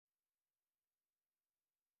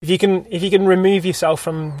If you can remove yourself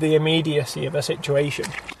from the immediacy of a situation,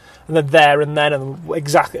 and then there and then,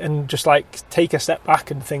 and just like take a step back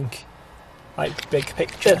and think, like, big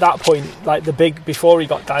picture. At that point, like before he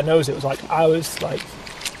got diagnosed, it was like I was like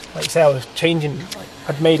you say, I was changing. Like,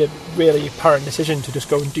 I'd made a really apparent decision to just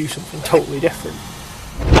go and do something totally different.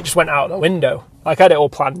 It just went out the window. Like, I had it all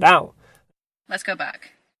planned out. Let's go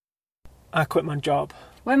back. I quit my job.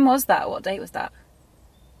 When was that? What date was that?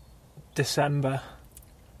 December.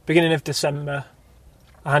 Beginning of December.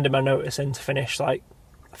 I handed my notice in to finish. I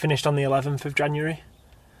finished on the 11th of January.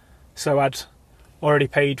 So I'd already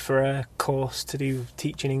paid for a course to do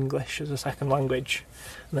teaching English as a second language.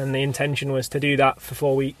 And then the intention was to do that for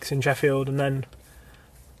 4 weeks in Sheffield and then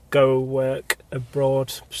go work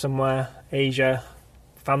abroad somewhere, Asia,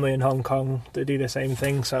 family in Hong Kong, to do the same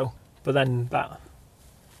thing. But then that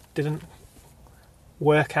didn't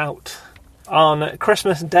work out. On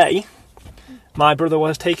Christmas Day, my brother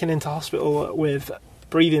was taken into hospital with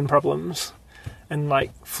breathing problems and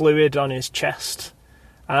like fluid on his chest,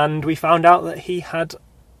 and we found out that he had,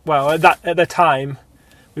 well, at the time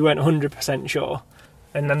we weren't 100% sure,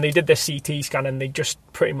 and then they did the CT scan and they just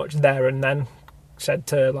pretty much there and then said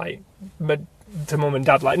to mum and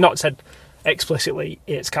dad, like, not said explicitly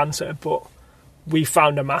it's cancer, but we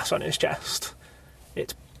found a mass on his chest,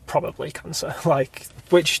 it's probably cancer, like,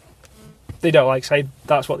 which they don't like say,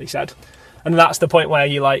 that's what they said. And that's the point where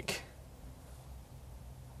you like,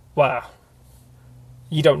 wow,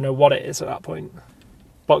 you don't know what it is at that point.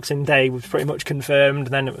 Boxing Day was pretty much confirmed,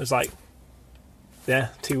 and then it was like,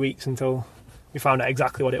 2 weeks until we found out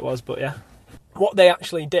exactly what it was, but yeah. What they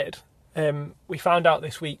actually did, we found out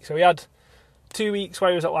this week. So we had 2 weeks where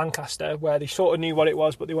he was at Lancaster, where they sort of knew what it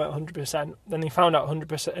was, but they weren't 100%. Then they found out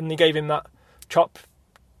 100%, and they gave him that CHOP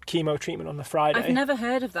chemo treatment on the Friday. I've never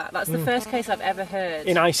heard of that. That's the first case I've ever heard.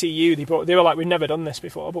 In ICU, they were like, we've never done this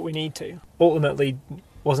before, but we need to. Ultimately,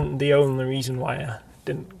 wasn't the only reason why I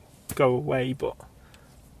didn't go away, but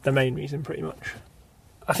the main reason, pretty much.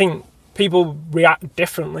 I think people react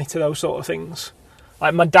differently to those sort of things.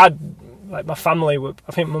 Like my dad, like my family were,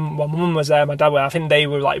 I think my mum was there, my dad was, I think they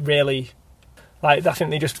were like really, like, I think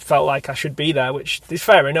they just felt like I should be there, which is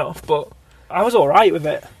fair enough, but I was alright with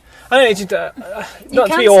it. I know it's not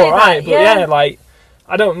to be alright, but yeah, like,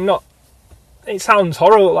 it sounds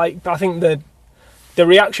horrible, like, I think the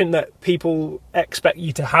reaction that people expect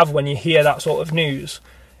you to have when you hear that sort of news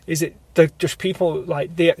is just people,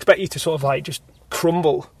 like, they expect you to sort of like just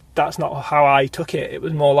crumble. That's not how I took it. It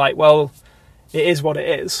was more like, well, it is what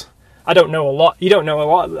it is. I don't know a lot. You don't know a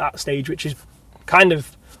lot at that stage, which is kind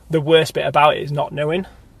of the worst bit about it, is not knowing.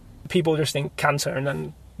 People just think cancer and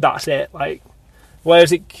then that's it. Like,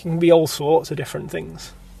 whereas it can be all sorts of different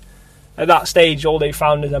things. At that stage, all they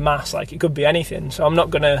found is a mass. Like, it could be anything. So I'm not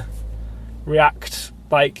going to react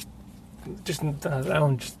like, just, I don't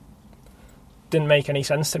know, just didn't make any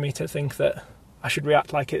sense to me to think that I should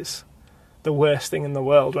react like it's the worst thing in the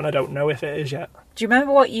world when I don't know if it is yet. Do you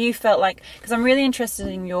remember what you felt like? Because I'm really interested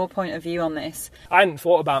in your point of view on this. I hadn't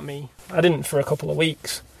thought about me. I didn't for a couple of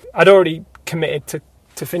weeks. I'd already committed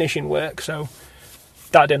to finishing work, so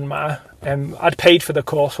that didn't matter. I'd paid for the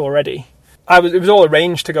course already. It was all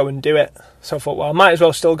arranged to go and do it. So I thought, well, I might as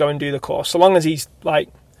well still go and do the course, so long as he's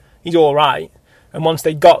all right. And once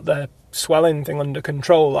they got the swelling thing under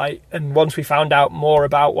control, and once we found out more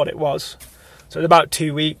about what it was, so it was about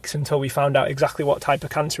 2 weeks until we found out exactly what type of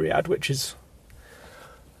cancer he had, which is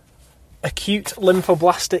acute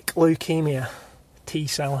lymphoblastic leukemia,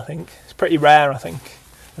 T-cell, I think. It's pretty rare, I think,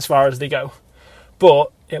 as far as they go.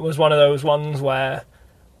 But it was one of those ones where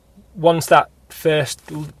once that first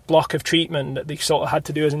block of treatment that they sort of had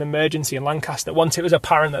to do as an emergency in Lancaster, once it was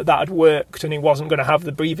apparent that had worked and he wasn't going to have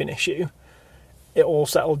the breathing issue, it all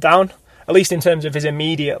settled down. At least in terms of his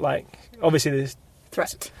immediate, obviously there's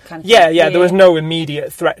threat. Kind of yeah, there was no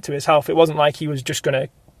immediate threat to his health. It wasn't like he was just going to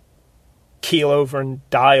keel over and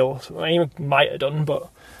die or something. He might have done, but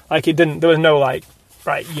it didn't. There was no right,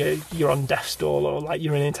 you're on death's door or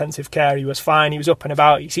you're in intensive care. He was fine. He was up and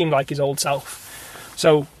about. He seemed like his old self.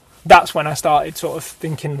 So that's when I started sort of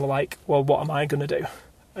thinking, well, what am I going to do?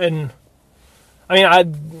 And I mean, I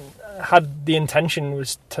had the intention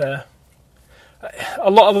was to. A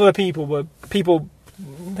lot of other people,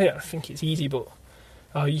 they don't think it's easy, but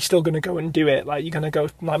you're still going to go and do it. You're going to go,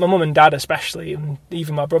 my mum and dad especially, and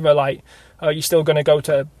even my brother, you're still going to go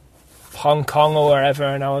to Hong Kong or wherever.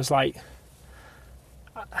 And I was like,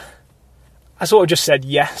 I sort of just said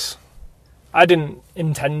yes. I didn't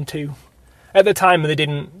intend to. At the time, they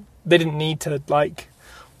didn't need to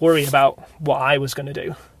worry about what I was going to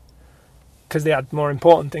do. because they had more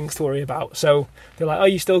important things to worry about. So they're like, "Are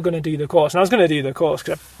you still going to do the course?" And I was going to do the course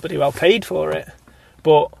because I pretty well paid for it.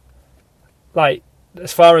 But like,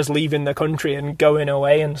 as far as leaving the country and going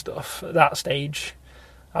away and stuff, at that stage,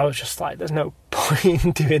 I was just like, there's no point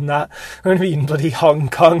in doing that. I'm going to be in bloody Hong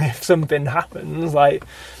Kong if something happens. Like,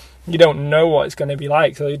 you don't know what it's going to be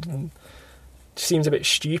like. So it seems a bit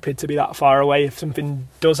stupid to be that far away if something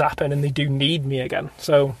does happen and they do need me again.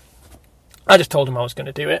 So I just told them I was going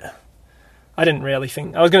to do it. I didn't really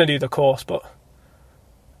think... I was going to do the course, but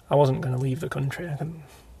I wasn't going to leave the country.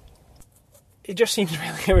 It just seems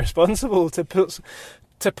really irresponsible to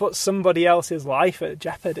put somebody else's life at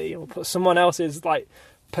jeopardy, or put someone else's like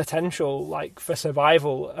potential like for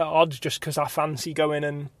survival at odds just because I fancy going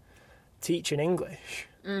and teaching English.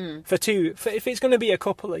 If it's going to be a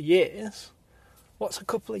couple of years, what's a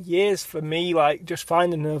couple of years for me? Like just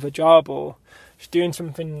finding another job or just doing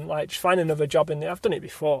something like just finding another job I've done it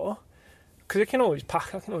before. Because I can always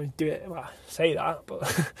do it. Well, I say that,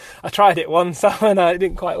 but I tried it once and it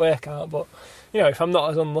didn't quite work out. But, you know, if I'm not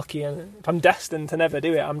as unlucky and if I'm destined to never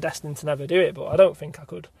do it, I'm destined to never do it. But I don't think I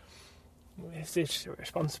could. It's just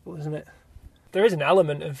irresponsible, isn't it? There is an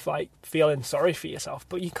element of, like, feeling sorry for yourself,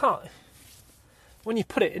 but you can't. When you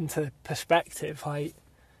put it into perspective, like,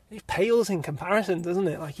 it pales in comparison, doesn't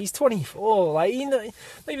it? Like, he's 24. Like, you know,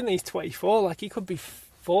 even though he's 24, like, he could be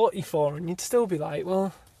 44 and you'd still be like,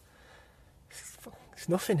 well... It's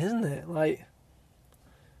nothing, isn't it? Like,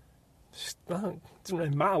 it doesn't really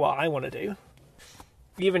matter what I want to do.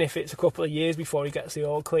 Even if it's a couple of years before he gets the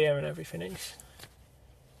all clear and everything,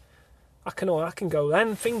 I can go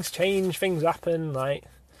then. Things change, things happen. Like,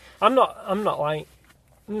 I'm not like.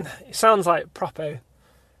 It sounds like proper.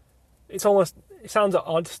 It sounds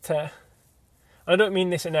odd to. I don't mean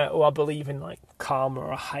this in I believe in like karma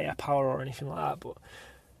or a higher power or anything like that, but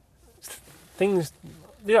things.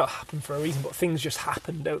 They don't happen for a reason, but things just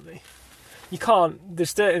happen, don't they?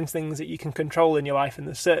 There's certain things that you can control in your life and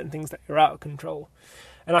there's certain things that you're out of control.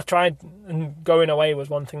 And I tried, and going away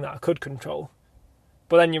was one thing that I could control.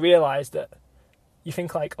 But then you realise that you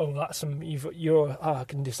think like, oh, I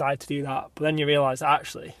can decide to do that. But then you realise that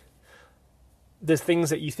actually there's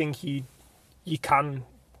things that you think you can,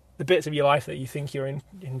 the bits of your life that you think you're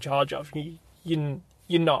in charge of, you're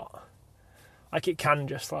not. Like it can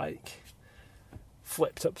just like...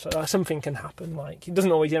 flipped up, so something can happen. Like it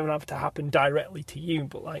doesn't always even have to happen directly to you,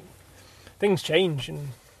 but like things change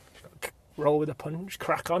and roll with the punch,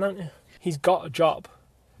 crack on, aren't you? He's got a job,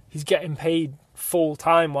 he's getting paid full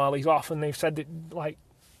time while he's off, and they've said that like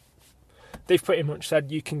they've pretty much said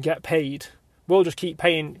you can get paid. We'll just keep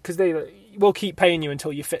paying because we'll keep paying you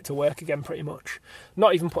until you're fit to work again. Pretty much,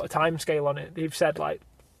 not even put a time scale on it. They've said like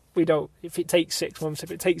we don't. If it takes 6 months,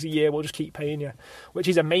 if it takes a year, we'll just keep paying you, which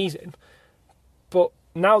is amazing. But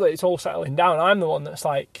now that it's all settling down, I'm the one that's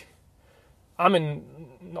like, I'm in,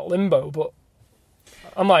 not limbo, but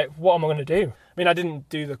I'm like, what am I going to do? I mean, I didn't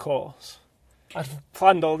do the course. I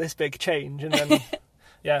planned all this big change and then,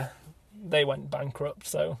 yeah, they went bankrupt.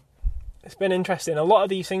 So it's been interesting. A lot of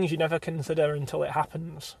these things you never consider until it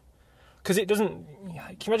happens. Because it doesn't,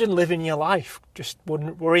 can you imagine living your life just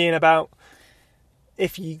worrying about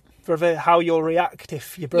how you'll react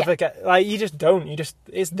if your brother you just don't.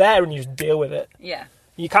 It's there and you just deal with it. Yeah.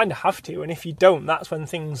 You kind of have to, and if you don't, that's when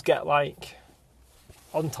things get like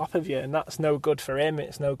on top of you, and that's no good for him.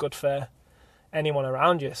 It's no good for anyone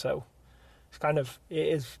around you. So it's kind of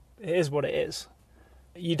it is what it is.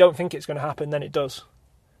 You don't think it's going to happen, then it does,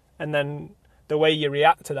 and then the way you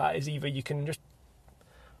react to that is either you can just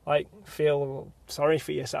like feel sorry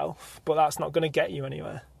for yourself, but that's not going to get you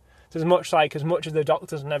anywhere. So as much as the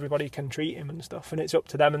doctors and everybody can treat him and stuff, and it's up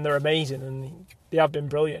to them, and they're amazing, and they have been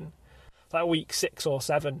brilliant. It's like week 6 or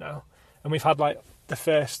 7 now, and we've had like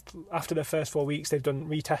after the first 4 weeks, they've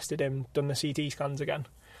retested him, done the CT scans again,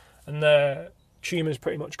 and the tumour's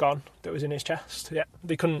pretty much gone that was in his chest. Yeah,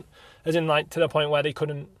 they couldn't, as in like to the point where they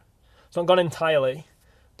couldn't. It's not gone entirely,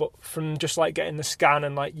 but from just like getting the scan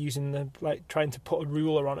and like using the like trying to put a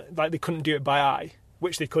ruler on it, like they couldn't do it by eye,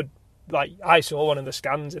 which they could. Like, I saw one of the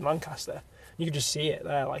scans in Lancaster. You could just see it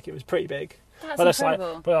there. Like, it was pretty big. That's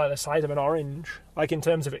incredible. But like the size of an orange, like in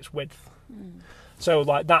terms of its width. So,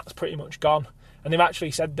 like, that's pretty much gone. And they've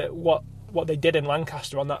actually said that what they did in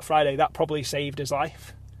Lancaster on that Friday, that probably saved his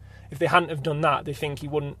life. If they hadn't have done that, they think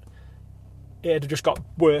it had just got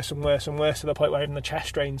worse and worse and worse to the point where even the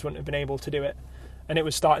chest drains wouldn't have been able to do it. And it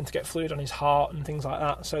was starting to get fluid on his heart and things like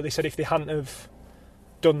that. So they said if they hadn't have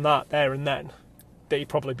done that there and then, they'd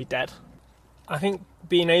probably be dead. I think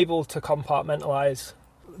being able to compartmentalise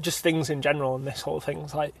just things in general and this whole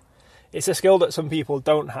thing's like, it's a skill that some people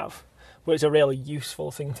don't have. but it's a really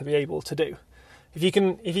useful thing to be able to do. If you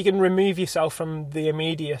can remove yourself from the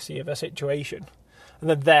immediacy of a situation, and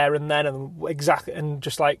the there and then, and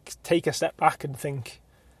just like take a step back and think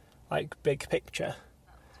like big picture,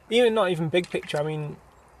 even not even big picture. I mean,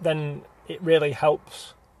 then it really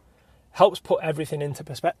helps put everything into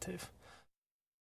perspective.